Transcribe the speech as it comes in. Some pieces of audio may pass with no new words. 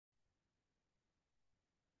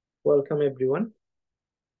Welcome everyone.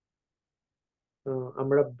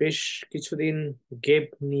 আমরা বেশ কিছুদিন গেপ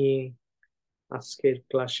নিয়ে আজকের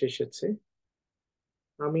ক্লাসে এসেছে।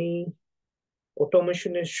 আমি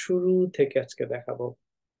অটোমেশনের শুরু থেকে আজকে দেখাবো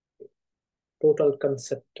টোটাল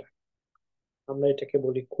কনসেপ্টটা। আমরা এটাকে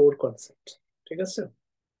বলি কোর কনসেপ্ট। ঠিক আছে,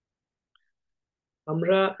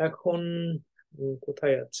 আমরা এখন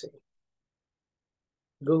কোথায় আছি?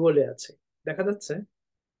 গুগলে আছে, দেখা যাচ্ছে।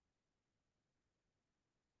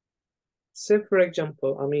 সে ফর এক্সাম্পল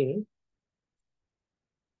আমি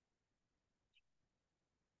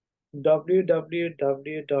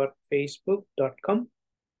www.facebook.com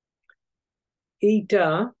এইটা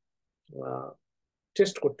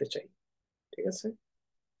টেস্ট করতে চাই। ঠিক আছে,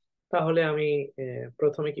 তাহলে আমি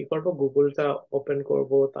প্রথমে কি করব, গুগলটা ওপেন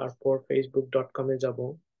করব, তারপর facebook.com-এ যাব।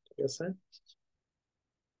 ঠিক আছে,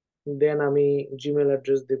 দেন আমি জিমেল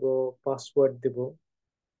অ্যাড্রেস দিব, পাসওয়ার্ড দিব,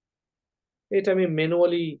 এটা আমি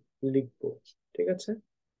ম্যানুয়ালি লিখবো। ঠিক আছে,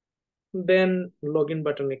 দেন লগ ইন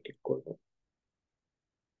বাটনে ক্লিক করব।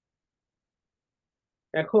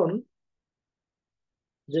 এখন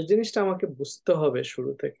যে জিনিসটা আমাকে বুঝতে হবে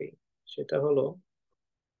শুরু থেকেই, সেটা হলো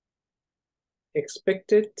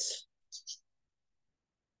এক্সপেক্টেড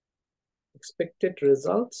এক্সপেক্টেড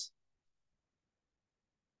রেজাল্টস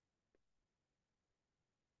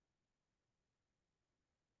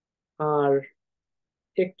আর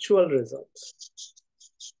অ্যাকচুয়াল রেজাল্টস।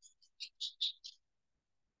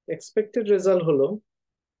 এক্সপেক্টেড রেজাল্ট হলো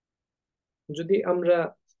যদি আমরা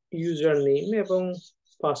ইউজার নেম এবং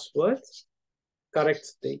পাসওয়ার্ড কারেক্ট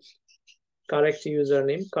দেই, correct user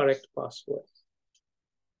name, correct password,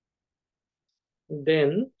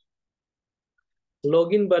 then log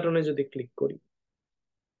in বাটনে যদি ক্লিক করি,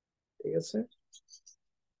 ঠিক আছে,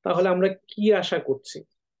 তাহলে আমরা কি আশা করছি?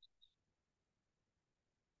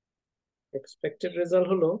 এক্সপেক্টেড রেজাল্ট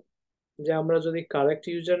হলো যে আমরা যদি correct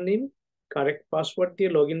user name, correct password দিয়ে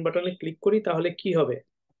লগ ইন বাটনে ক্লিক করি, তাহলে কি হবে?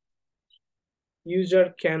 User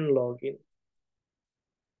can log in,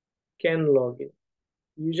 can log in,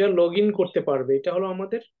 user log in করতে পারবে। এটা হলো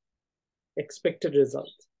আমাদের এক্সপেক্টেড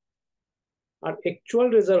রেজাল্ট। আর অ্যাকচুয়াল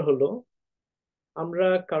রেজাল্ট হলো আমরা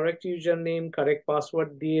correct user name, correct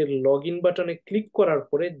password দিয়ে লগ ইন বাটনে ক্লিক করার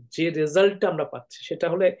পরে যে রেজাল্টটা আমরা পাচ্ছি সেটা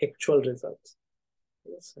হলো অ্যাকচুয়াল রেজাল্ট।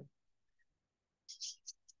 ঠিক আছে,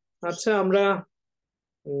 আচ্ছা আমরা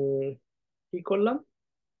কি করলাম?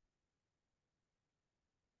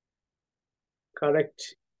 Correct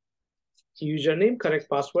user name, correct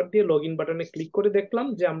password দিয়ে লগ ইন বাটনে ক্লিক করে দেখলাম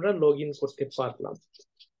যে আমরা লগ ইন করতে পারলাম,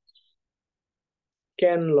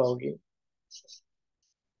 ক্যান লগ ইন।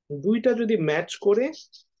 দুইটা যদি ম্যাচ করে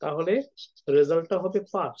তাহলে রেজাল্টটা হবে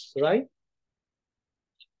পাস, রাইট?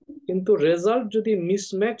 কিন্তু রেজাল্ট যদি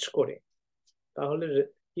মিসম্যাচ করে তাহলে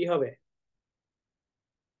কি হবে?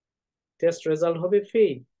 টেস্ট রেজাল্ট হবে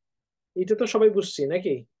ফেল। এটা তো সবাই বুঝছি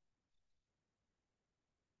নাকি?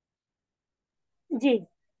 জি।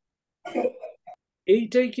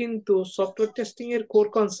 এইটাই কিন্তু সফটওয়্যার টেস্টিং এর কোর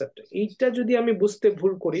কনসেপ্ট। এইটা যদি আমি বুঝতে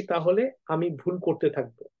ভুল করি তাহলে আমি ভুল করতে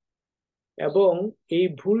থাকবো, এবং এই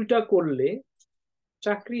ভুলটা করলে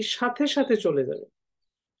চাকরি সাথে সাথে চলে যাবে,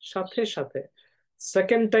 সাথে সাথে।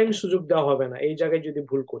 সেকেন্ড টাইম সুযোগ দেওয়া হবে না এই জায়গায় যদি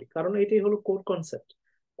ভুল করি, কারণ এটাই হলো কোর কনসেপ্ট।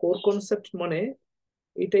 কোর কনসেপ্ট মানে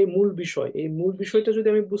এটাই মূল বিষয়। এই মূল বিষয়টা যদি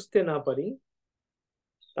আমি বুঝতে না পারি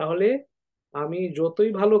তাহলে আমি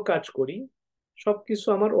যতই ভালো কাজ করি সবকিছু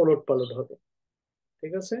আমার ওলট পালট হবে।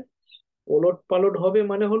 ঠিক আছে, ওলট পালট হবে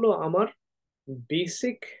মানে হলো আমার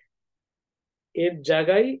বেসিক এর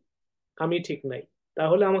জায়গায় আমি ঠিক নাই,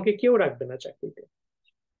 তাহলে আমাকে কেউ রাখবে না চাকরিতে,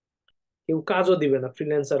 কেউ কাজও দিবে না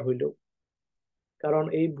ফ্রিল্যান্সার হইলেও। কারণ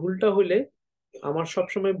এই ভুলটা হইলে আমার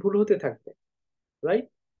সবসময় ভুল হতে থাকবে, রাইট?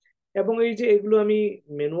 এবং এই যে এগুলো আমি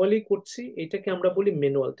ম্যানুয়ালি করছি, এটাকে আমরা বলি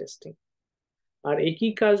ম্যানুয়াল টেস্টিং। আর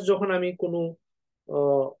একই কাজ যখন আমি কোনো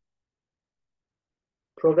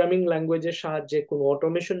প্রোগ্রামিং ল্যাঙ্গুয়েজের সাহায্যে, কোনো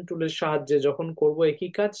অটোমেশন টুলের সাহায্যে যখন করব একই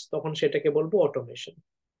কাজ, তখন সেটাকে বলবো অটোমেশন।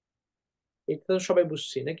 এটা তো সবাই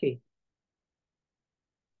বুঝছি নাকি?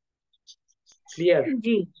 ক্লিয়ার?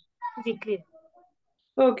 জি। জি, ক্লিয়ার।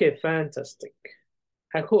 ওকে, ফ্যান্টাস্টিক।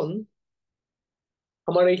 এখন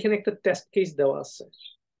আমার এখানে একটা টেস্ট কেস দেওয়া আছে।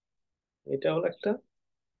 এটা হলো একটা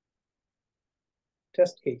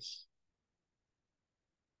টেস্ট কেস।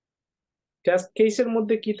 টেস্ট কেসের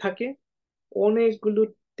মধ্যে কি থাকে? অনেকগুলো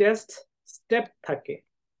টেস্ট স্টেপ থাকে,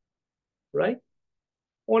 রাইট?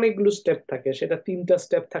 অনেকগুলো স্টেপ থাকে, সেটা 3টা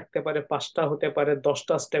স্টেপ থাকতে পারে, 5টা হতে পারে,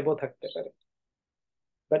 10টা স্টেপও থাকতে পারে,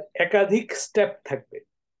 বাট একাধিক স্টেপ থাকবে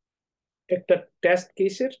একটা টেস্ট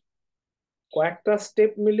কেসের। কয়েকটা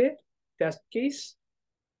স্টেপ মিলে টেস্ট কেস।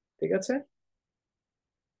 ঠিক আছে,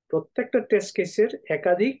 প্রত্যেকটা টেস্ট কেসের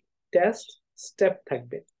একাধিক টেস্ট স্টেপ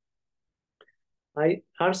থাকবে।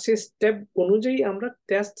 আর সে স্টেপ অনুযায়ী আমরা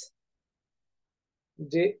টেস্ট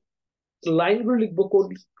যে লাইনগুলো লিখবো,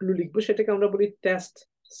 কোডগুলো লিখবো, সেটাকে আমরা বলি টেস্ট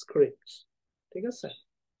স্ক্রিপ্ট। ঠিক আছে?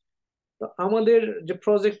 তো আমাদের যে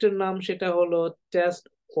প্রজেক্টের নাম সেটা হলো টেস্ট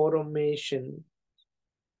অটোমেশন,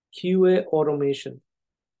 কিউএ অটোমেশন।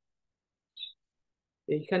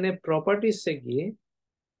 এইখানে প্রপার্টিসে গিয়ে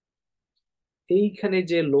এইখানে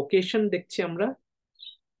যে লোকেশন দেখছি আমরা,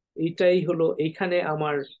 এইটাই হলো এইখানে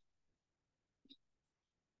আমার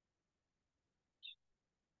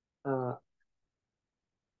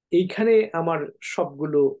এইখানে আমার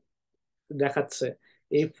সবগুলো দেখাচ্ছে,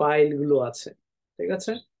 এই ফাইলগুলো আছে। ঠিক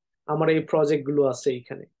আছে? আমার এই প্রজেক্ট গুলো আছে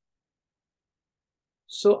এইখানে।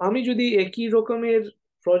 সো আমি যদি একই রকমের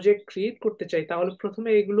প্রজেক্ট ক্রিয়েট করতে চাই তাহলে প্রথমে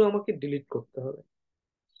এগুলো আমাকে ডিলিট করতে হবে।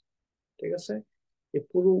 ঠিক আছে? এই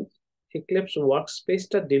পুরো এক্লিপস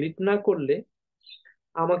ওয়ার্কস্পেসটা ডিলিট না করলে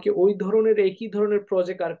আমাকে ওই ধরনের একই ধরনের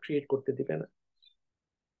প্রজেক্ট আর ক্রিয়েট করতে দিবে না।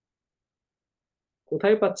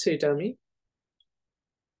 কোথায় পাচ্ছি এটা আমি?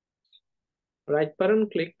 রাইট বাটন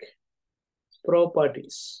ক্লিক,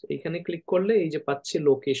 প্রপার্টিস, এখানে ক্লিক করলে এই যে পাচ্ছি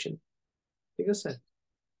লোকেশন। ঠিক আছে?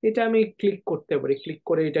 এটা আমি ক্লিক করতে পারি, ক্লিক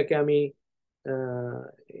করে এটাকে আমি আহ,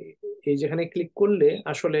 এই যেখানে ক্লিক করলে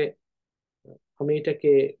আসলে আমি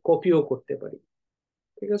এটাকে কপিও করতে পারি।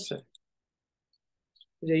 ঠিক আছে?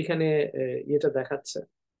 যে এইখানে এটা দেখাচ্ছে।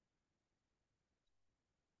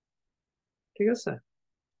 ঠিক আছে?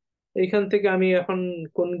 এইখান থেকে আমি এখন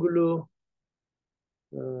কোনগুলো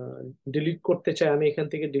ডিলিট করতে চাই আমি এখান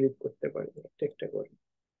থেকে ডিলিট করতে পারি একটা একটা করে।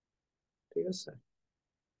 ঠিক আছে?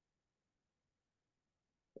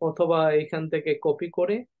 অথবা এইখান থেকে কপি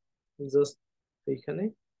করে জাস্ট এইখানে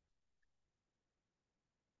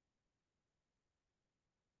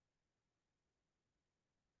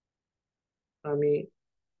আমি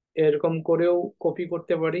এরকম করেও কপি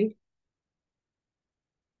করতে পারি,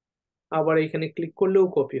 আবার এখানে ক্লিক করলেও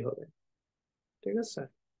কপি হবে। ঠিক আছে?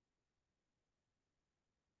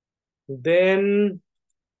 দেন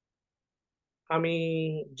আমি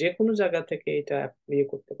যে কোনো জায়গা থেকে এটা ইয়ে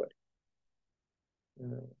করতে পারি,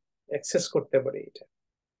 অ্যাক্সেস করতে পারি এটা,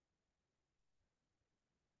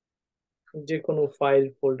 যে কোনো ফাইল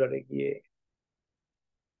ফোল্ডারে গিয়ে।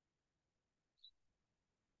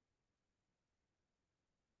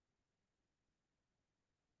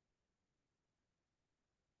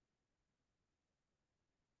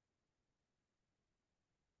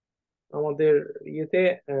 আমাদের ইয়েতে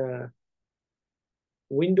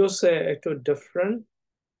উইন্ডোজে একটু ডিফারেন্ট।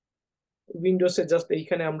 উইন্ডোজে জাস্ট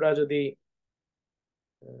এইখানে আমরা যদি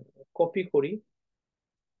কপি করি,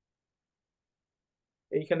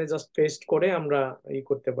 এইখানে জাস্ট পেস্ট করে আমরা ই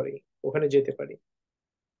করতে পারি, ওখানে যেতে পারি।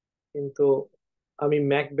 কিন্তু আমি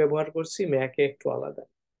ম্যাক ব্যবহার করছি, ম্যাকে একটু আলাদা।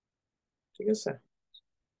 ঠিক আছে?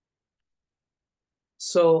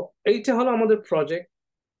 সো এইটা হলো আমাদের প্রজেক্ট,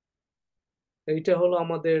 এইটা হলো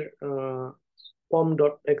আমাদের পম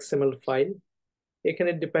ডট এক্সএমএল ফাইল।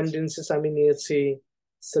 এখানে ডিপেন্ডেন্সিস আমি নিয়েছি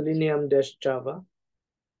সেলিনিয়াম ড্যাশ জাভা,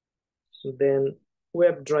 দেন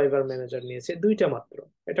ওয়েব ড্রাইভার ম্যানেজার নিয়েছি, দুইটা মাত্র।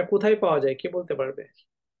 এটা কোথায় পাওয়া যায় কে বলতে পারবে?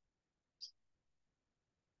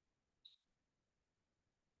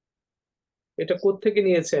 এটা কোত্থেকে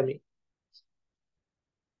নিয়েছি আমি?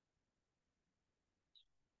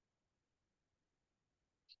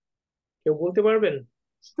 কেউ বলতে পারবেন?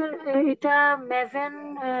 স্যার, এটা ম্যাভেন,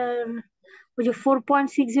 ওই যে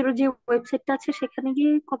 4.60 যে ওয়েবসাইটটা আছে সেখানে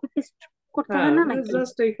গিয়ে কপি পেস্ট করতে হ্যাঁ, হয় না নাকি?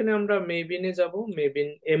 জাস্ট এখানে আমরা মেবিনে যাব, মেবিন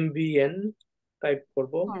MVN টাইপ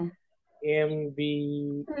করব, হ্যাঁ,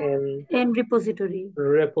 MVN N repository.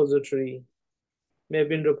 Repository,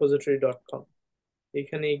 mebinrepository.com।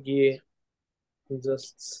 এখানে গিয়ে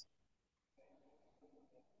জাস্ট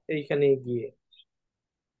এইখানে গিয়ে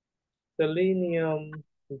সেলিনিয়াম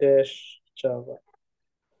ড্যাশ জাভা,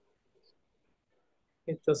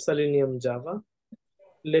 এটা সেলিনিয়াম জাভা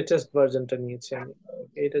লেটেস্ট ভার্জনটা নিয়েছি আমি।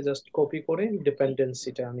 এটা জাস্ট কপি করে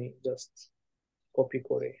ডিপেন্ডেন্সিটা আমি জাস্ট কপি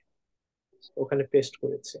করে ওখানে পেস্ট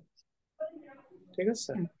করেছি। ঠিক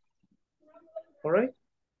আছে? অলরাইট,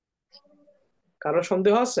 কারো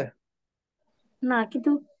সন্দেহ আছে? না,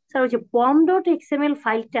 কিন্তু স্যার ওই যে পম ডট এক্সএমএল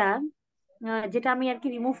ফাইলটা, যেটা আমি আর কি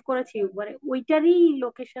রিমুভ করেছি, মানে ওইটারই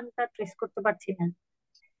লোকেশনটা ট্রেস করতে পারছি না।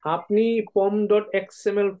 আপনি পম ডট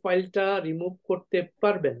এক্সএমএল ফাইলটা রিমুভ করতে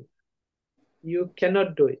পারবেন, ইউ ক্যানট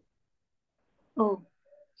ডু ইট। ও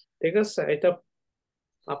ঠিক আছে? এটা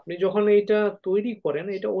আপনি যখন এইটা তৈরি করেন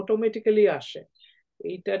এটা অটোমেটিক্যালি আসে,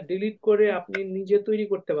 এইটা ডিলিট করে আপনি নিজে তৈরি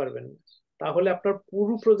করতে পারবেন না। তাহলে আপনার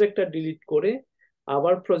পুরো প্রজেক্টটা ডিলিট করে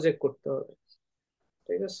আবার প্রজেক্ট করতে হবে।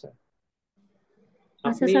 ঠিক আছে?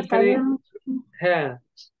 আচ্ছা আপনি স্যার, এখানে, তাইলে হ্যাঁ,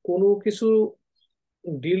 কোনো কিছু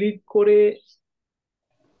ডিলিট করে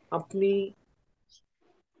আপনি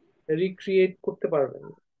রিক্রিয়েট করতে পারবেন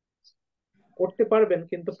না। করতে পারবেন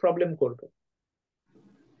কিন্তু প্রবলেম করবে,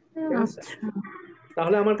 ঠিক আছে? আচ্ছা,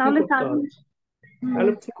 তাহলে আমার কি তাহলে করতে তার হবে?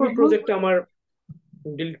 তাহলে কি ফুল করব? প্রজেক্টটা আমার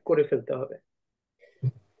ডিলিট করে ফেলতে হবে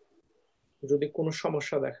যদি কোনো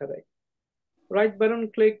সমস্যা দেখা দেয়। Right button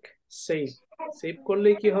click, save. Save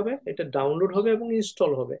করলেই কি হবে, এটা ডাউনলোড হবে এবং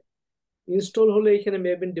ইনস্টল হবে। ইনস্টল হলে এখানে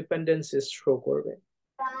মেবিন ডিপেন্ডেন্সিস শো করবে।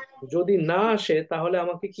 যদি না আসে তাহলে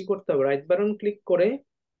আমাকে কি করতে হবে, রাইট বাটন ক্লিক করে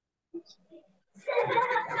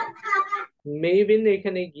মেবিন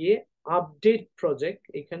এখানে গিয়ে আপডেট প্রজেক্ট,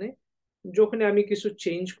 এখানে যখন আমি কিছু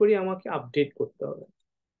চেঞ্জ করি আমাকে আপডেট করতে হবে,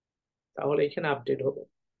 তাহলে এখানে আপডেট হবে।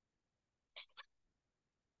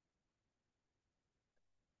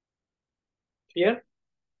 ক্লিয়ার?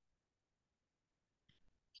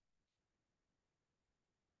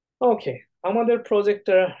 ওকে, আমাদের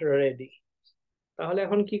প্রজেক্টটা রেডি। তাহলে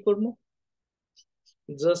এখন কি করব,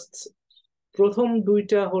 জাস্ট প্রথম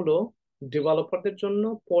দুইটা হলো ডেভেলপারদের জন্য,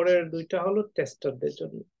 পরের দুইটা হলো টেস্টারদের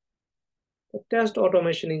জন্য, টেস্ট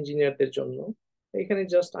অটোমেশন ইঞ্জিনিয়ারদের জন্য। এখানে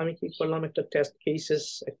জাস্ট আমি কি করলাম, একটা টেস্ট কেসেস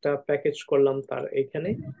একটা প্যাকেজ করলাম, তার এখানে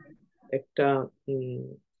একটা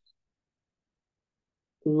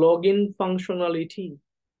লগ ইন ফাংশনালিটি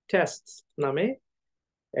টেস্ট নামে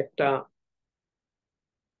একটা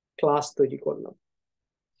ক্লাস তৈরি করলাম।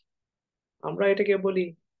 আমরা এটাকে বলি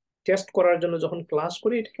টেস্ট করার জন্য যখন ক্লাস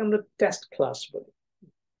করি এটাকে আমরা টেস্ট ক্লাস বলি।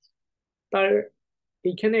 তার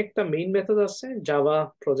এইখানে একটা মেইন মেথড আছে জাভা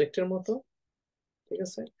প্রজেক্টের মতো, ঠিক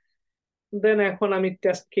আছে? দেন এখন আমি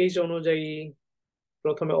টেস্ট কেস অনুযায়ী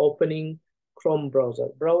প্রথমে ওপেনিং ক্রোম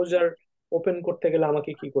ব্রাউজার, ওপেন করতে গেলে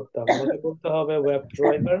আমাকে কি করতে হবে, আমাকে বলতে হবে web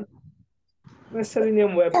driver,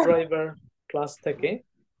 selenium web driver class থেকে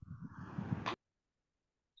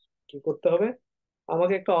কি করতে হবে,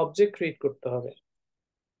 আমাকে একটা অবজেক্ট ক্রিয়েট করতে হবে।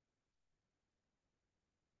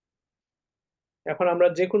 এখন আমরা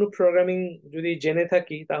যে কোনো প্রোগ্রামিং যদি জেনে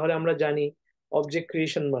থাকি তাহলে আমরা জানি অবজেক্ট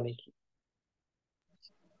ক্রিয়েশন মানে কি।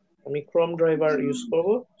 আমি ক্রোম ড্রাইভার ইউজ করব,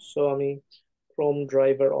 সো আমি ক্রোম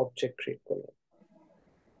ড্রাইভার অবজেক্ট ক্রিয়েট করলাম।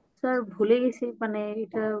 স্যার ভুলে গেছি, মানে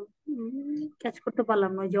এটা ক্যাচ করতে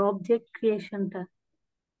পারলাম না, ওই যে অবজেক্ট ক্রিয়েশনটা।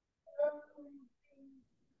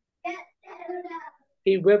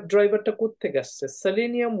 এই ওয়েব ড্রাইভারটা কোত্থেকে আসছে,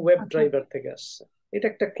 সেলেনিয়াম ওয়েব আচ্ছা, ড্রাইভার থেকে আসছে। এটা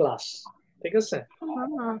একটা ক্লাস, ঠিক আছে?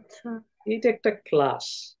 আচ্ছা। এটা একটা ক্লাস।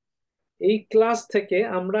 এই ক্লাস থেকে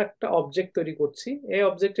আমরা একটা অবজেক্ট তৈরি করছি, এই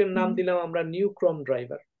অবজেক্টের নাম হুম, দিলাম আমরা নিউ ক্রোম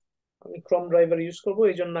ড্রাইভার। আমি ক্রোম ড্রাইভার ইউজ করব,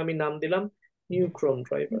 এই জন্য আমি নাম দিলাম নিউ ক্রোম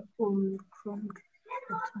ড্রাইভার।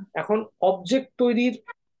 আচ্ছা। এখন অবজেক্ট তৈরির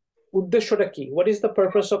উদ্দেশ্যটা কি, what is the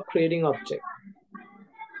purpose of creating object?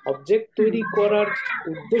 Object তৈরি করার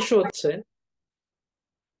উদ্দেশ্য হচ্ছে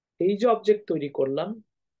এই যে অবজেক্ট তৈরি করলাম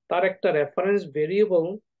তার একটা রেফারেন্স ভেরিয়েবল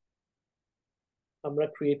আমরা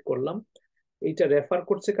ক্রিয়েট করলাম, এইটা রেফার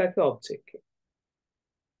করছে কাকে, অবজেক্টকে,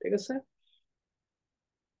 ঠিক আছে?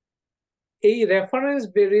 এই রেফারেন্স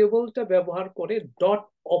ভেরিয়েবলটা ব্যবহার করে ডট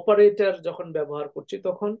অপারেটর যখন ব্যবহার করছি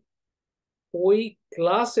তখন ওই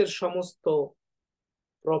ক্লাসের সমস্ত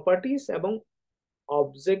প্রপার্টিজ এবং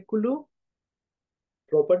অবজেক্টগুলো,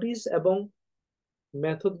 প্রপার্টিজ এবং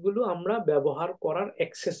মেথডগুলো আমরা ব্যবহার করার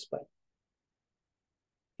অ্যাক্সেস পাই।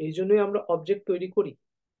 এই জন্যই আমরা অবজেক্ট তৈরি করি।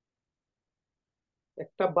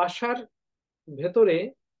 একটা বাসার ভেতরে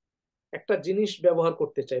একটা জিনিস ব্যবহার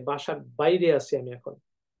করতে চাই, বাসার বাইরে আছি আমি এখন,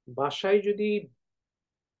 বাসায় যদি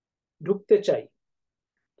ঢুকতে চাই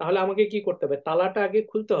তাহলে আমাকে কি করতে হবে, তালাটা আগে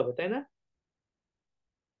খুলতে হবে, তাই না?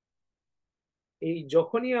 এই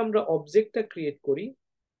যখনই আমরা অবজেক্টটা ক্রিয়েট করি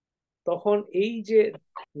তখন এই যে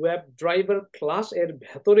ওয়েব ড্রাইভার ক্লাস এর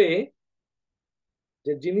ভেতরে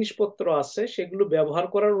যে জিনিসপত্র আছে সেগুলো ব্যবহার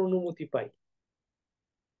করার অনুমতি পাই।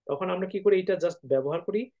 তখন আমরা কি করি, এটা জাস্ট ব্যবহার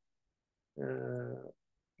করি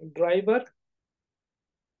ড্রাইভার।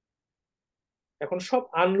 এখন সব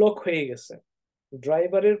আনলক হয়ে গেছে,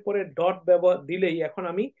 ড্রাইভারের পরে ডট ব্যবহার দিলেই এখন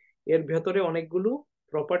আমি এর ভেতরে অনেকগুলো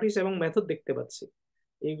প্রপার্টিজ এবং মেথড দেখতে পাচ্ছি,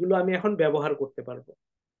 এইগুলো আমি এখন ব্যবহার করতে পারবো।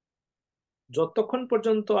 যতক্ষণ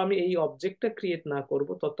পর্যন্ত আমি এই অবজেক্টটা ক্রিয়েট না করব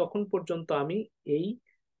ততক্ষণ পর্যন্ত আমি এই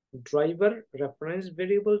ড্রাইভার রেফারেন্স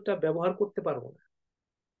ভেরিয়েবলটা ব্যবহার করতে পারবো না।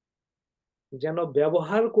 যেন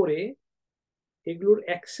ব্যবহার করে এগুলোর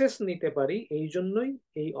অ্যাক্সেস নিতে পারি, এই জন্যই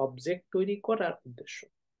এই অবজেক্ট তৈরি করার উদ্দেশ্য,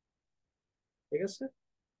 ঠিক আছে?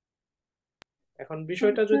 এখন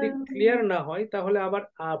বিষয়টা আচ্ছা। যদি ক্লিয়ার না হয় তাহলে আবার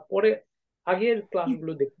পরে আগের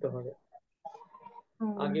ক্লাসগুলো দেখতে হবে,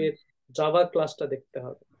 হুম, আগের জাভা ক্লাসটা দেখতে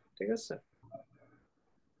হবে, ঠিক আছে?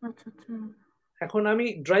 আচ্ছা, আচ্ছা। এখন আমি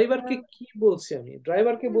ড্রাইভারকে কি বলছি, আমি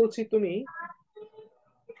ড্রাইভারকে বলছি তুমি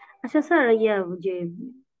আচ্ছা স্যার, যে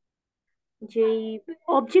যেই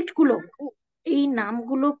অবজেক্ট গুলো, এই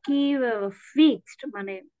নামগুলো কি ফিক্সড,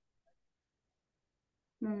 মানে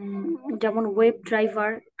যেমন ওয়েব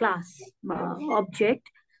ড্রাইভার ক্লাস বা অবজেক্ট,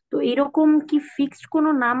 তো এরকম কি ফিক্সড কোনো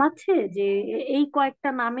নাম আছে যে এই কয়েকটা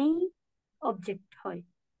নামেই অবজেক্ট হয়?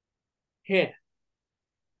 হ্যাঁ,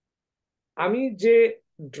 আমি যে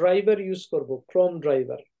ড্রাইভার ইউজ করব ক্রোম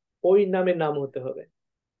ড্রাইভার, ওই নামে নাম হতে হবে।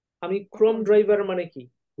 আমি ক্রোম ড্রাইভার মানে কি,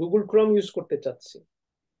 গুগল ক্রোম ইউজ করতে চাচ্ছি,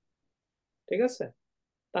 ঠিক আছে,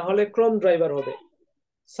 তাহলে ক্রোম ড্রাইভার হবে।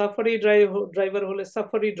 সাফারি ড্রাইভার হলে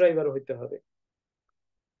সাফারি ড্রাইভার হইতে হবে।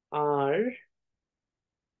 আর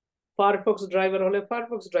ফায়ারফক্স ড্রাইভার হলে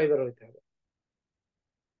ফায়ারফক্স ড্রাইভার হইতে হবে,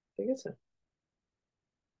 ঠিক আছে।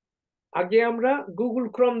 আগে আমরা গুগল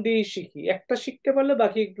ক্রোম দিয়ে শিখি, একটা শিখতে পারলে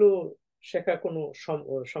বাকিগুলো শেখা কোনো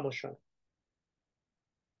সমস্যা না।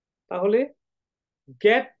 তাহলে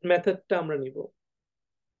গেট মেথডটা আমরা নিব।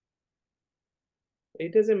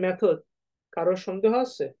 এইটা যে মেথড, কারোর সন্দেহ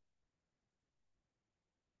আছে?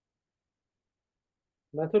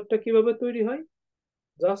 মেথডটা কিভাবে তৈরি হয়?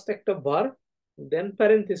 জাস্ট একটা ভার্ব, দেন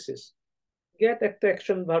প্যারেনথেসিস, গেট একটা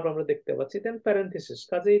অ্যাকশন ভার্ব আমরা দেখতে পাচ্ছি, দেন প্যারেনথেসিস,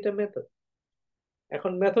 কাজে এটা মেথড।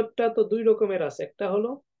 এখন মেথডটা তো দুই রকমের আছে, একটা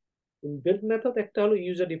হলো ইনবিল্ট মেথড, একটা হলো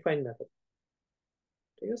ইউজার ডিফাইন মেথড,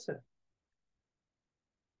 ঠিক আছে।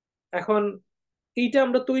 এখন এইটা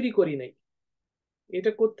আমরা তৈরি করি নাই,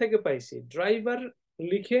 এটা কোত্থেকে পাইছি? ড্রাইভার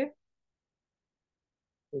লিখে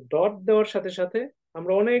ডট দেওয়ার সাথে সাথে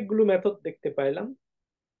আমরা অনেকগুলো মেথড দেখতে পাইলাম,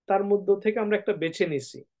 তার মধ্য থেকে আমরা একটা বেছে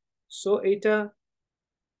নিছি। সো এইটা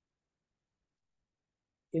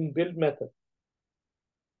ইনবিল্ট মেথড,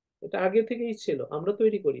 এটা আগে থেকেই ছিল, আমরা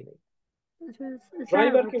তৈরি করি নাই। আচ্ছা, স্যার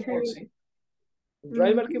ড্রাইভারকে হচ্ছে বলছি,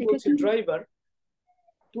 ড্রাইভারকে এটা বলছি কি? ড্রাইভার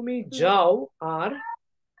তুমি হুম, যাও আর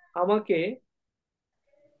আমাকে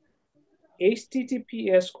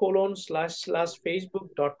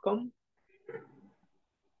https://facebook.com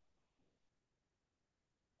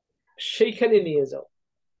সেইখানে নিয়ে যাও।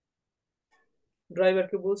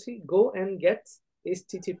 ড্রাইভারকে বলছি গো অ্যান্ড গেট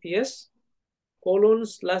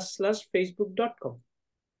https://facebook.com,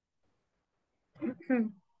 হুম।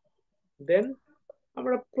 দেন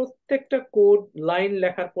আমরা প্রত্যেকটা কোড লাইন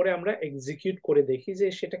লেখার পরে আমরা এক্সিকিউট করে দেখি যে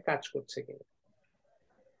সেটা কাজ করছে কিনা,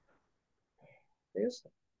 ঠিক আছে।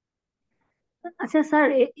 আচ্ছা স্যার,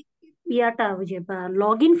 ইয়াটা ওই যে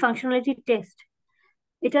লগ ইন ফাংশনালিটি টেস্ট,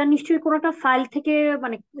 এটা নিশ্চয়ই কোনোটা ফাইল থেকে,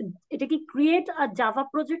 মানে এটা কি ক্রিয়েট আর জাভা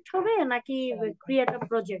প্রজেক্ট হবে নাকি ক্রিয়েট আ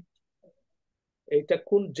প্রজেক্ট? এইটা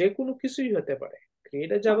যে কোনো কিছুই হতে পারে, ক্রিয়েট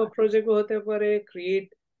এ জাভা প্রজেক্টও হতে পারে, ক্রিয়েট,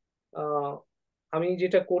 আমি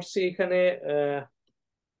যেটা করছি এখানে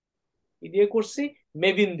কি দিয়ে করছি,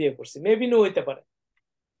 মেবিন দিয়ে করছি, মেবিনও হইতে পারে।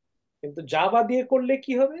 কিন্তু জাভা দিয়ে করলে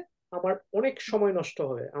কি হবে, আমার অনেক সময় নষ্ট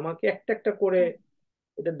হবে, আমাকে একটা একটা করে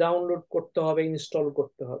এটা ডাউনলোড করতে হবে, ইনস্টল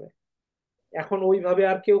করতে হবে। এখন ওইভাবে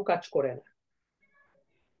আর কেউ কাজ করে না,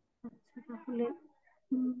 তাহলে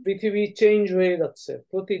উম, পৃথিবী চেঞ্জ হয়ে যাচ্ছে,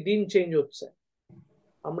 প্রতিদিন চেঞ্জ হচ্ছে।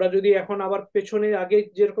 আমরা যদি এখন আবার পেছনে আগে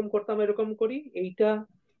যেরকম করতাম এরকম করি, এইটা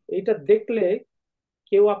এইটা দেখলে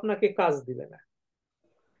কেউ আপনাকে কাজ দিবে না।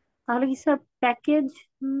 তাহলে কি স্যার প্যাকেজ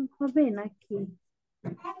হবে নাকি?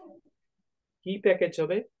 কি প্যাকেজ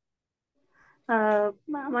হবে? আহ,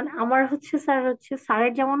 মানে আমার হচ্ছে স্যার, হচ্ছে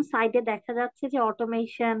স্যারের যেমন সাইডে দেখা যাচ্ছে যে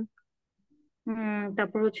অটোমেশন,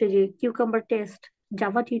 তারপর হচ্ছে যে cucumber test,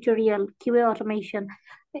 Java tutorial, QA automation,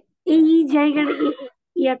 এই জায়গার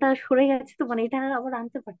ইয়াটা সরে গেছে, তো মানে এটা আবার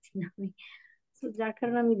আনতে পারছি না আমি। তো যার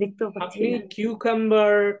কারণে আমি দেখতেও পাচ্ছি আপনি না।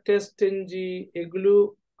 কিউকাম্বার, টেস্ট এনজি, এগুলো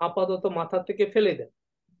আপাতত মাথা থেকে ফেলে দেন।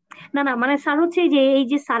 না না, মানে স্যার হচ্ছে এই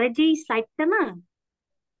যে স্যারের যে স্লাইডটা না,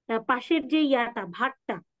 পাশের যে ইয়াটা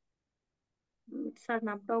ভাগটা, স্যার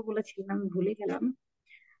নামটাও বলেছিলাম আমি ভুলে গেলাম,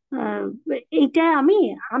 আহ, এইটা আমি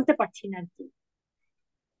আনতে পারছি না আর কি।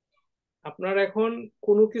 আপনার এখন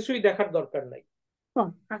কোনো কিছুই দেখার দরকার নাই, ও,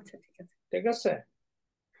 আচ্ছা ঠিক আছে। ঠিক আছে।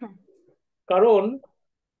 হ্যাঁ। কারণ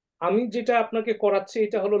আমি যেটা আপনাকে করাচ্ছি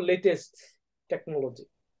এটা হলো লেটেস্ট টেকনোলজি,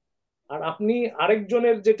 আর আপনি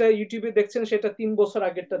আরেকজনের যেটা ইউটিউবে দেখছেন সেটা 3 বছর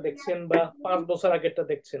আগেরটা দেখছেন বা 5 বছর আগেরটা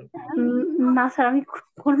দেখছেন। না স্যার, আমি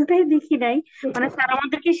কোনোটাই দেখি নাই, মানে স্যার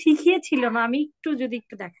আমাদেরকে শিখিয়েছিল না, আমি একটু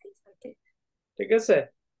দেখাই স্যারকে। ঠিক আছে,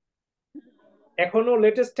 এখনো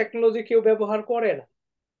লেটেস্ট টেকনোলজি কেউ ব্যবহার করে না,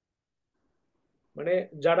 মানে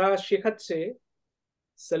যারা শেখাচ্ছে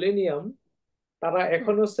সেলেনিয়াম, তারা হ্যাঁ,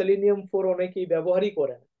 এখনো সেলেনিয়াম 4 অনেকেই ব্যবহারই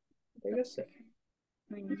করে না, ঠিক তারপর আছে। দেখাই,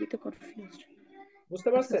 আমি নিজে তো কনফিউজ। বুঝতে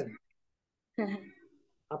আচ্ছা পারছেন? আচ্ছা। হ্যাঁ হ্যাঁ।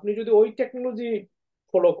 আপনি যদি ওই টেকনোলজি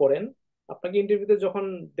ফলো করেন, আপনাকে ইন্টারভিউতে যখন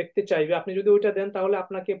দেখতে চাইবে, আপনি যদি ওইটা দেন তাহলে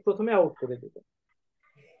আপনাকে প্রথমে আউট করে দিবে।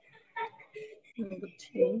 বুঝছি।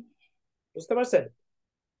 বুঝতে পারছেন?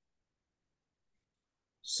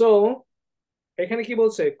 সো এখানে কি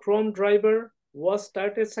বলছে, Chrome driver was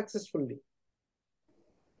started successfully,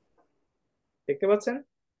 দেখতে পাচ্ছেন?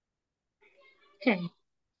 হ্যাঁ।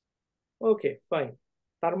 ওকে ফাইন,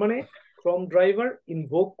 তার মানে ক্রম ড্রাইভার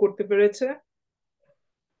ইনভোক করতে পেরেছে,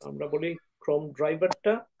 আমরা বলি ক্রম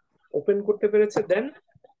ড্রাইভারটা ওপেন করতে পেরেছে, দেন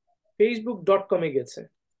facebook.com-এ গেছে।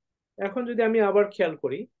 এখন যদি আমি আবার খেয়াল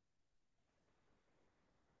করি,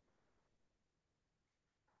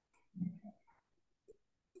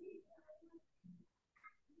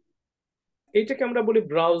 এইটাকে আমরা বলি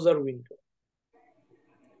ব্রাউজার উইন্ডো,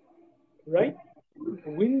 রাইট?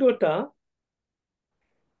 উইন্ডোটা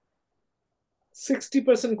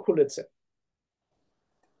 60% খুলেছে,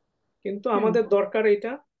 কিন্তু হুম। আমাদের দরকার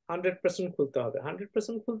এটা 100% খুলতে হবে।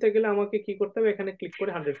 100% খুলতে গেলে আমাকে কি করতে হবে, এখানে ক্লিক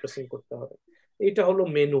করে 100% করতে হবে। এটা হলো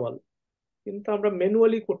ম্যানুয়াল, কিন্তু আমরা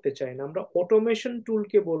ম্যানুয়ালি করতে চাই না, আমরা অটোমেশন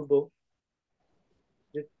টুলকে বলবো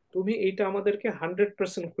যে তুমি এইটা আমাদেরকে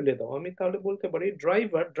 100% খুলে দাও। আমি তাহলে বলতে পারি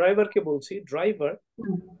ড্রাইভারকে বলছি, ড্রাইভার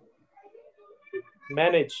হুম।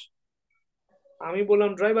 ম্যানেজ। আমি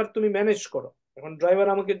বললাম ড্রাইভার তুমি ম্যানেজ করো। এখন ড্রাইভার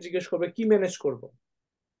আমাকে জিজ্ঞেস করবে কি ম্যানেজ করব,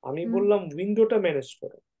 আমি হুম। বললাম উইন্ডোটা ম্যানেজ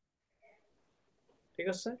করো, ঠিক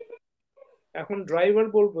আছে? এখন ড্রাইভার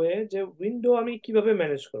বলবে যে উইন্ডো আমি কিভাবে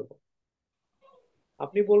ম্যানেজ করব,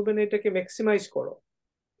 আপনি বলবেন এটাকে ম্যাক্সিমাইজ করো।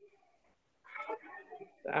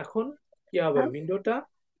 এখন কি হবে, উইন্ডোটা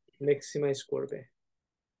ম্যাক্সিমাইজ করবে।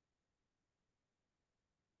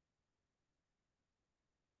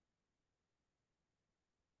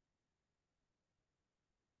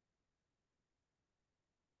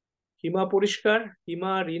 হিমা পরিষ্কার?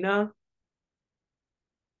 হিমা, রিনা?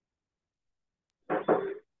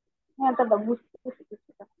 হ্যাঁ দাদা, বুঝতে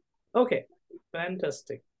পেরেছি। ওকে,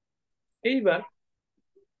 ফ্যান্টাস্টিক। এইবার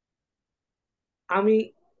আমি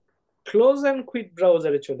ক্লোজ অ্যান্ড কুইট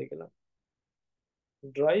ব্রাউজারে চলে গেলাম,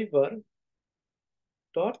 ড্রাইভার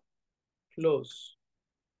ডট ক্লোজ।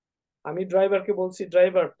 আমি ড্রাইভারকে বলছি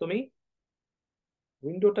ড্রাইভার তুমি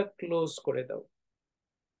উইন্ডোটা ক্লোজ করে দাও,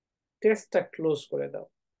 টেক্সটটা ক্লোজ করে দাও।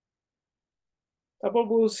 তারপর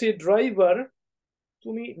বলছি ড্রাইভার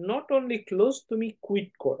তুমি নট অনলি ক্লোজ, তুমি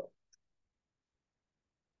কুইট করো।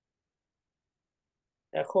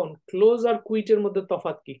 এখন ক্লোজ আর কুইটের মধ্যে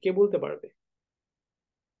তফাৎ কি, কে বলতে পারবে?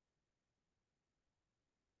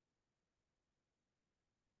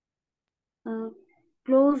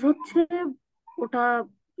 ক্লোজ হচ্ছে ওটা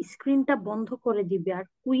স্ক্রিনটা বন্ধ করে দিবে, আর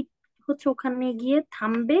কুইট হচ্ছে ওখানে গিয়ে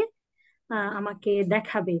থামবে, আমাকে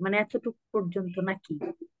দেখাবে, মানে এতটুকু পর্যন্ত নাকি?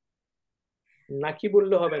 নাকি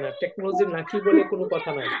বললে হবে না, টেকনোলজি নাকি বলে কোনো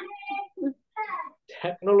কথা নাই।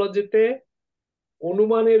 টেকনোলজিতে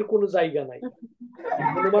অনুমানের কোনো জায়গা নাই,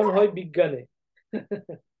 অনুমান হয় বিজ্ঞানে।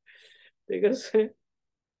 ঠিক আছে,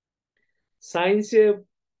 সায়েন্সে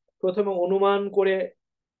প্রথমে অনুমান করে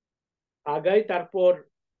আগায়, তারপর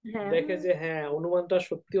হ্যাঁ, দেখে যে হ্যাঁ অনুমানটা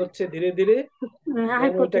সত্যি হচ্ছে ধীরে ধীরে,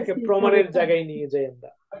 দেন ওইটাকে হাইপোথেসিস ভাবে প্রমাণের জায়গায় নিয়ে যাই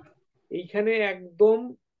আমরা। এইখানে একদম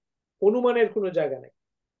অনুমানের কোনো জায়গা নেই।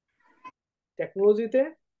 টেকনোলজিতে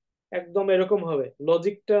একদম এরকম হবে,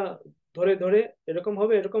 লজিকটা ধরে ধরে এরকম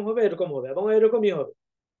হবে, এরকম হবে, এরকম হবে, এবং এরকমই হবে।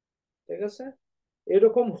 ঠিক আছে,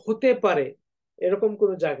 এরকম হতে পারে এরকম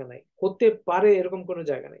কোনো জায়গা নাই, হতে পারে এরকম কোনো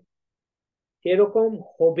জায়গা নাই, এরকম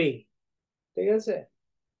হবে। ঠিক আছে,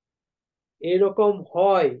 এরকম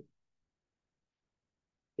হয়,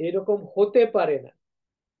 এরকম হতে পারে না,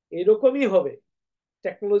 এরকমই হবে।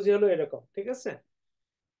 টেকনোলজি হলো এরকম। ঠিক আছে,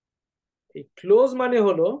 এই ক্লোজ মানে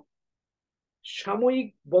হলো সাময়িক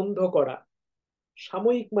বন্ধ করা।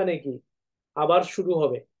 সাময়িক মানে কি, আবার শুরু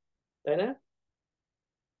হবে, তাই না?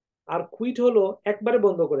 আর কুইট হলো একবারে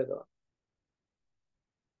বন্ধ করে দেওয়া।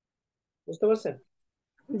 বুঝতে পারছেন?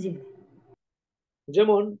 জি।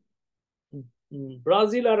 যেমন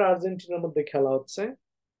ব্রাজিল আর আর্জেন্টিনার মধ্যে খেলা হচ্ছে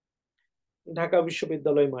ঢাকা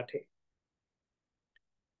বিশ্ববিদ্যালয় মাঠে,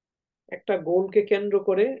 একটা গোলকে কেন্দ্র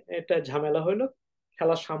করে একটা ঝামেলা হইলো,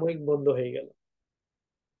 খেলা সাময়িক বন্ধ হয়ে গেল।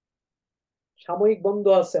 সাময়িক বন্ধ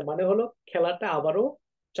আছে মানে হলো খেলাটা আবারও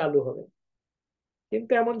চালু হবে।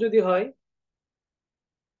 কিন্তু এমন যদি হয়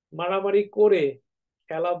মারামারি করে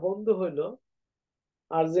খেলা বন্ধ হইলো,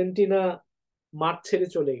 আর্জেন্টিনা মাঠ ছেড়ে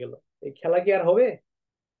চলে গেল, এই খেলা কি আর হবে?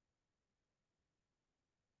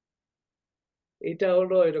 এটা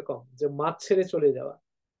হলো এরকম যে মাঠ ছেড়ে চলে যাওয়া।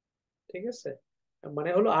 ঠিক আছে, মানে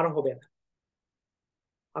হলো আর হবে না।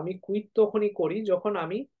 আমি কুইট তখনই করি যখন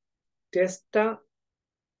আমি টেস্টটা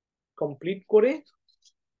কমপ্লিট করে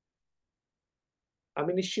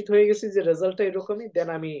আমি নিশ্চিত হয়ে গেছি যে রেজাল্টটা এরকমই, দেন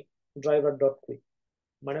আমি ড্রাইভার ডট কুইট,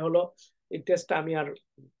 মানে হলো এই টেস্টটা আমি আর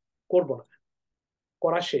করব না,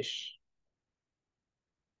 করা শেষ,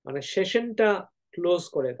 মানে সেশনটা ক্লোজ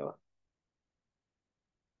করে দেওয়া।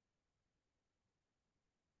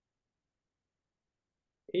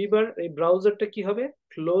 এইবার এই ব্রাউজারটা কি হবে,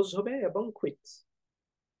 ক্লোজ হবে এবং কুইট।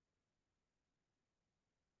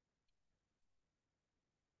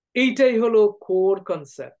 এইটাই হলো কোর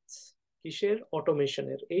কনসেপ্ট কিসের,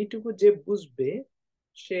 অটোমেশনের। এইটুকু যে বুঝবে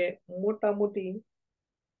সে মোটামুটি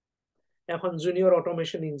এখন জুনিয়র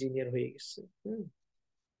অটোমেশন ইঞ্জিনিয়ার হয়ে গেছে।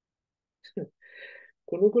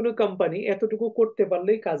 কোনো কোনো কোম্পানি এতটুকু করতে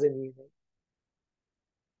পারলেই কাজে নিয়ে নেয়।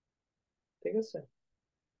 ঠিক আছে,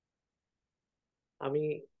 আমি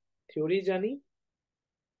থিওরি জানি,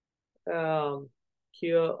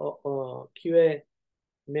 কিউএ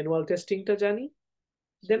ম্যানুয়াল টেস্টিংটা জানি,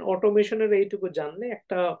 দেন অটোমেশনের এইটুকু জানলে,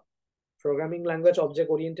 একটা programming language object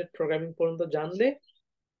oriented programming পর্যন্ত জানলে,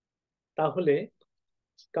 তাহলে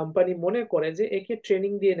কোম্পানি মনে করে যে একে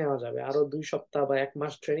ট্রেনিং দিয়ে নেওয়া যাবে, আরো 2 সপ্তাহ বা 1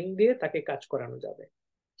 মাস ট্রেনিং দিয়ে তাকে কাজ করানো যাবে,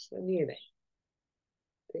 নিয়ে নেয়।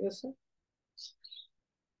 ঠিক আছে,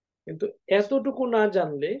 কিন্তু এতটুকু না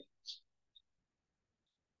জানলে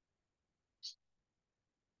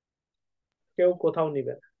কেউ কোথাও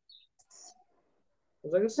নিবে না।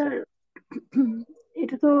 বুঝা গেছে? স্যার,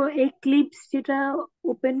 এটা তো এই ক্লিপস যেটা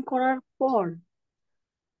ওপেন করার পর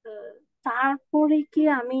তারপরে কি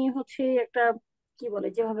আমি হচ্ছে একটা কি বলে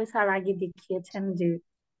যেভাবে স্যার আগে দেখিয়েছেন যে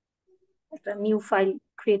একটা নিউ ফাইল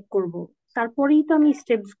ক্রিয়েট করব, তারপরেই তো আমি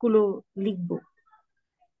স্টেপস গুলো লিখবো?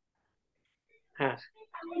 হ্যাঁ,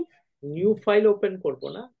 নিউ ফাইল ওপেন করব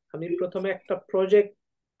না, আমি প্রথমে একটা প্রজেক্ট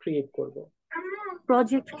ক্রিয়েট করব,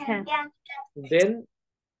 প্রজেক্ট, হ্যাঁ। দেন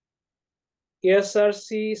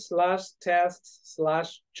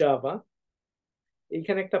src/test/java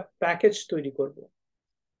এইখানে একটা প্যাকেজ তৈরি করব।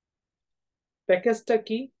 প্যাকেজটা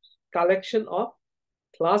কি? Collection of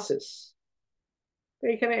classes.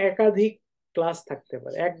 এখানে একাধিক ক্লাস থাকতে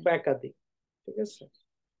পারে, এক বা একাধিক। ঠিক আছে,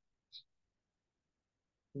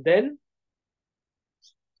 দেন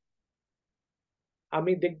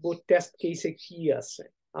আমি দেখব টেস্ট কেসে কি আছে,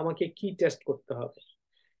 আমাকে কি টেস্ট করতে হবে।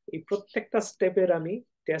 এই প্রত্যেকটা স্টেপের আমি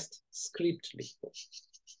টেস্ট স্ক্রিপ্ট লিখব।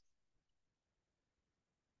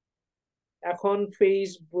 এখন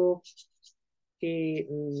ফেসবুক কে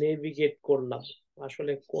নেভিগেট করলাম,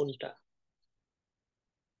 আসলে কোনটা,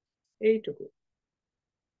 এইটুকু।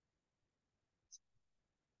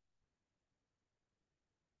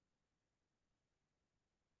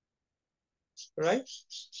 রাইট,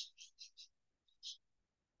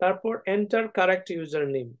 তারপর এন্টার কারেক্ট ইউজার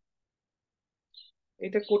নেম।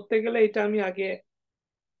 এটা করতে গেলে এটা আমি আগে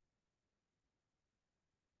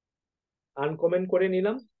আনকমেন্ট করে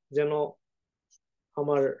নিলাম, যেন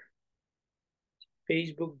আমার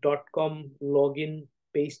facebook.com লগ ইন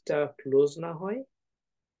পেজটা ক্লোজ না হয়।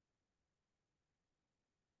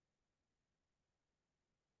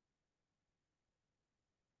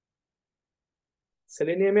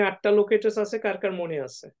 সেলেনিয়ামে 8টা লোকেটস আছে, কার কার মনে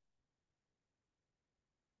আছে?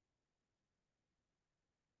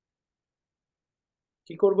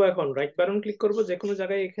 কি করব এখন? রাইট বাটন ক্লিক করব যে কোনো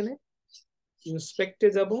জায়গায়, এখানে ইন্সপেক্টে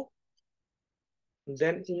যাব,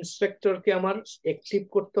 দেন ইন্সপেক্টরকে আমার অ্যাক্টিভ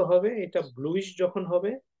করতে হবে। এটা ব্লুইশ যখন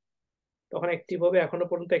হবে তখন অ্যাক্টিভ হবে, এখনো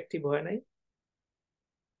পর্যন্ত অ্যাক্টিভ হয় নাই।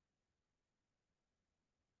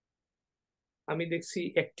 আমি দেখছি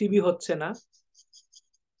অ্যাক্টিভই হচ্ছে না।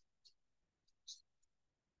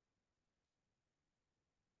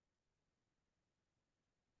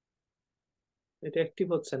 এটা অ্যাক্টিভ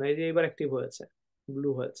হচ্ছে না, এই যে এবার অ্যাক্টিভ হয়েছে, ব্লু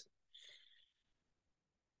হয়েছে।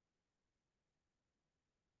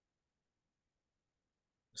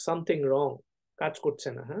 সামথিং রং, কাজ করছে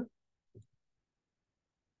না। হ্যাঁ,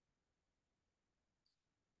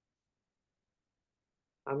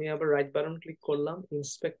 আমি আবার রাইট বাটন ক্লিক করলাম,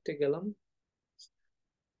 ইন্সপেক্টে গেলাম,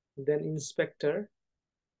 দেন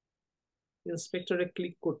ইন্সপেক্টরে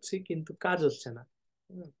ক্লিক করছি, কিন্তু কাজ হচ্ছে না।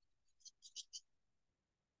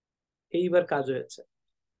 এইবার কাজ হয়েছে,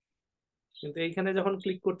 কিন্তু এইখানে যখন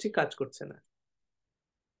ক্লিক করছি কাজ করছে না।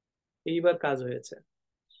 এইবার কাজ হয়েছে।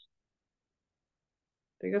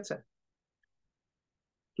 ঠিক আছে,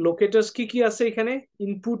 লোকেটার্স কি কি আছে এখানে?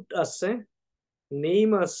 ইনপুট আছে, নেম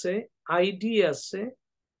আছে, আইডি আছে,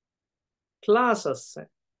 ক্লাস আছে।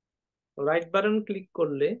 রাইট বাটন ক্লিক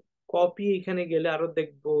করলে কপি, এখানে গেলে আরো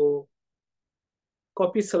দেখবো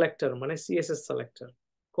কপি সিলেক্টর মানে সিএসএস সিলেক্টর,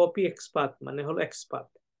 কপি এক্সপার্ট মানে হলো এক্সপার্ট।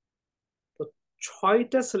 তো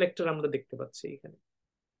 6টা সিলেক্টর আমরা দেখতে পাচ্ছি এখানে।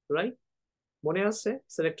 রাইট, মনে আছে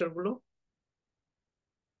সিলেক্টর গুলো?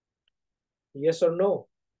 Yes or no?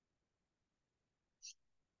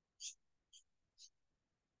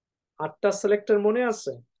 8টা সিলেক্টর মনে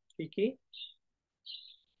আছে কি কি?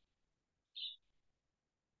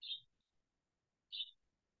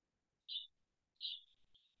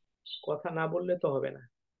 কথা না বললে তো হবে না।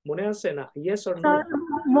 মনে আছে না? Yes or no? স্যার,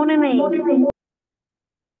 মনে নেই।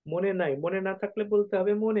 মনে নাই? মনে না থাকলে বলতে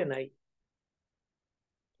হবে মনে নাই।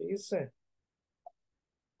 ঠিক আছে,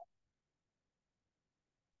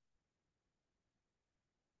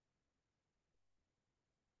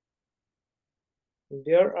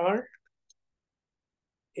 There are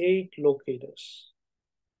 8 locators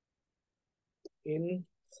in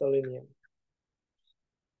Selenium.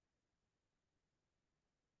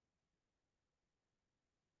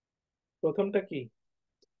 প্রথমটা কি?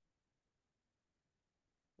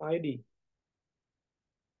 আইডি।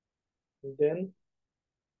 দেন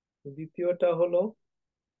দ্বিতীয়টা হলো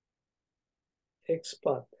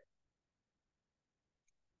এক্সপাথ।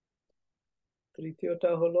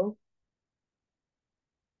 তৃতীয়টা হলো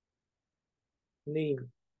নেম।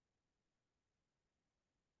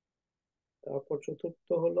 তারপর চতুর্থ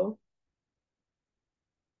হলো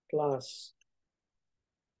ক্লাস।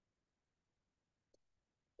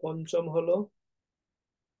 পঞ্চম হলো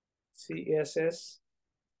সিএসএস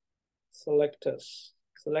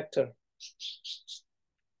সিলেক্টর।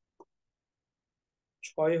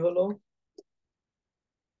 6 হলো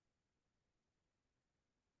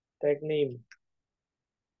ট্যাগ নেম।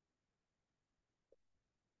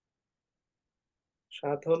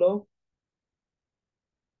 7 হলো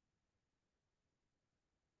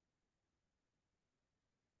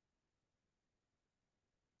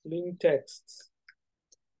লিঙ্ক টেক্সট।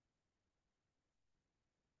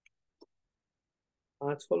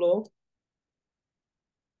 8 হলো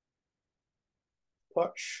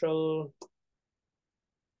partial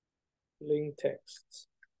লিঙ্ক টেক্সট।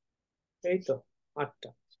 এই তো 8টা।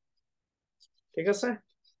 ঠিক আছে,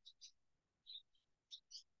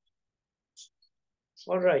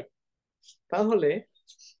 অলরাইট। তাহলে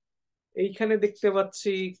এইখানে দেখতে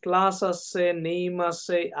পাচ্ছি ক্লাস আছে, নেম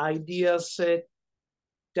আছে, আইডি আছে,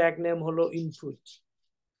 ট্যাগ নেম হলো ইনপুট।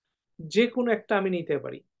 যে কোনো একটা আমি নিতে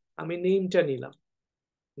পারি। আমি নেমটা নিলাম,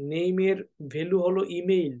 নেমের ভ্যালু হলো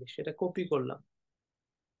ইমেইল, সেটা কপি করলাম।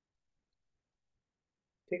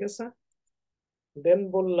 ঠিক আছে, দেন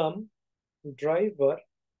বললাম ড্রাইভার।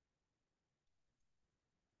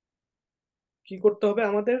 কি করতে হবে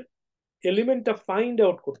আমাদের? এলিমেন্টটা ফাইন্ড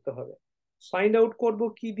আউট করতে হবে। ফাইন্ড আউট করব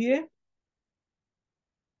কি দিয়ে?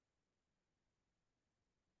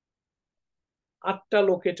 8টা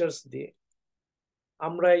লোকেটার্স দিয়ে।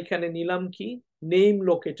 আমরা এখানে নিলাম কি? নেম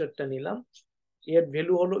লোকেটরটা নিলাম, এর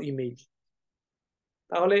ভ্যালু হলো ইমেইল।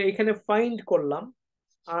 তাহলে এখানে ফাইন্ড করলাম,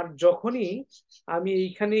 আর যখনই আমি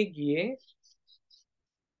এইখানে গিয়ে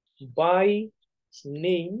বাই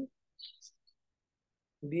নেম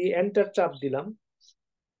দিয়ে এন্টার চাপ দিলাম,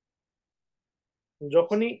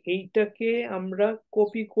 যখনই এইটাকে আমরা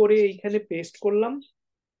কপি করে এইখানে পেস্ট করলাম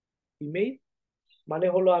ইমেইল, মানে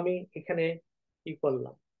হলো আমি এখানে কি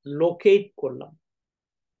করলাম? লোকেট করলাম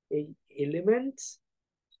এই এলিমেন্টস,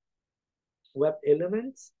 ওয়েব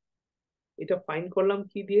এলিমেন্টস। এটা ফাইন্ড করলাম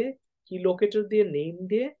কি দিয়ে? কি লোকেটর দিয়ে, নেম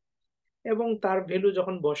দিয়ে, এবং তার ভ্যালু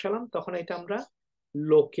যখন বসালাম তখন এটা আমরা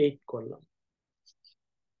লোকেট করলাম।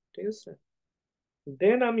 ঠিক আছে,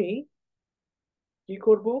 দেন আমি কি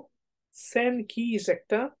করব? সেন্ড কিস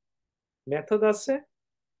একটা মেথড আছে,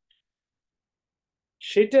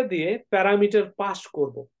 সেটা দিয়ে প্যারামিটার পাস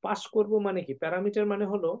করব। পাস করব মানে কি? প্যারামিটার মানে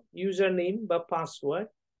হলো ইউজার নেম বা পাসওয়ার্ড,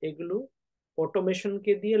 এগুলো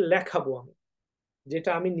অটোমেশনকে দিয়ে লেখাবো আমি। যেটা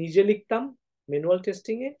আমি নিজে লিখতাম ম্যানুয়াল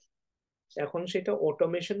টেস্টিং এ, এখন সেটা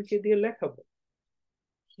অটোমেশনকে দিয়ে লেখাবো।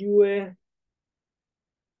 QA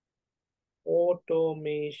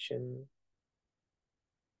automation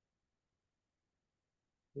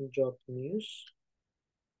job news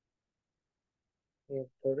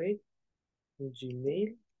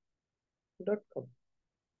 @gmail.com।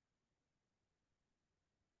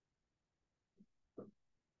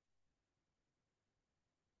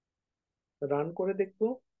 Run করে দেখবো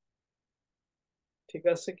ঠিক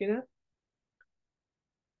আছে কিনা।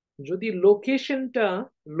 যদি লোকেশনটা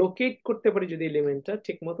লোকেট করতে পারি, যদি এলিমেন্টটা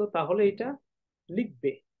ঠিক মতো, তাহলে এটা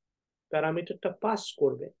লিখবে, প্যারামিটারটা পাস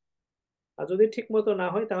করবে। আর যদি ঠিক মতো না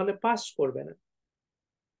হয় তাহলে পাস করবে না।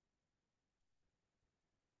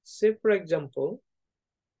 সে ফর এক্সাম্পল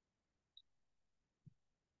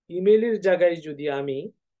ইমেইলের জায়গায় যদি আমি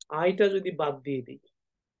আইটা যদি বাদ দিয়ে দিই,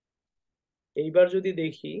 এইবার যদি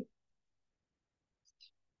দেখি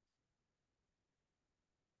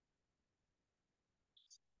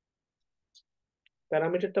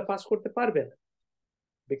প্যারামিটারটা পাস করতে পারবে না,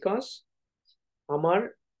 বিকজ আমার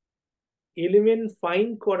এলিমেন্ট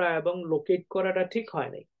ফাইন্ড করা এবং লোকেট করাটা ঠিক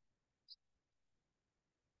হয় নাই।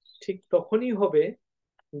 ঠিক তখনই হবে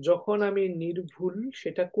যখন আমি নির্ভুল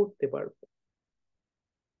সেটা করতে পারবো।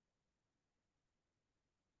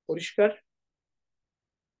 পরিষ্কার?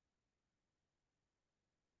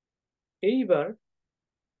 এইবার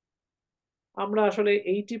আমরা আসলে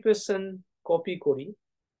 80% কপি করি,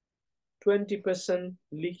 20%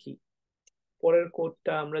 লিখি। পরের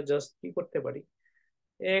কোডটা আমরা জাস্ট কি করতে পারি?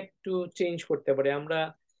 একটু চেঞ্জ করতে পারি। আমরা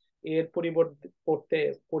এর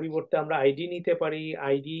পরিবর্তে আমরা আইডি নিতে পারি।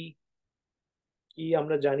 আইডি কি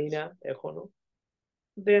আমরা জানি না এখনো।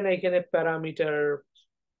 দেন এখানে প্যারামিটার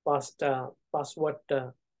 5টা, পাসওয়ার্ডটা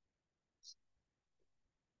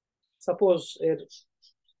সাপোজ এর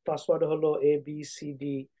পাসওয়ার্ড হলো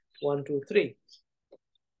ABCD123।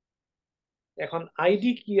 এখন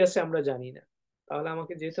আইডি কি আছে আমরা জানি না, তাহলে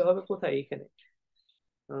আমাকে যেতে হবে কোথায়?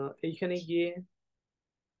 এইখানে গিয়ে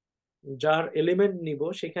যার এলিমেন্ট নিব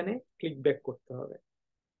সেখানে ক্লিক ব্যাক করতে হবে।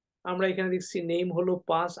 আমরা এখানে দেখছি নেম হলো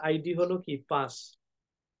 5, আইডি হলো কি 5,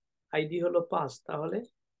 আইডি হলো 5। তাহলে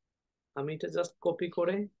আমি এটা জাস্ট কপি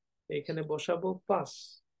করে এখানে বসাবো 5।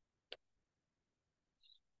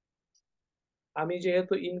 আমি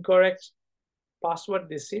যেহেতু ইনকারেক্ট পাসওয়ার্ড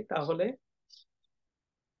দিছি, তাহলে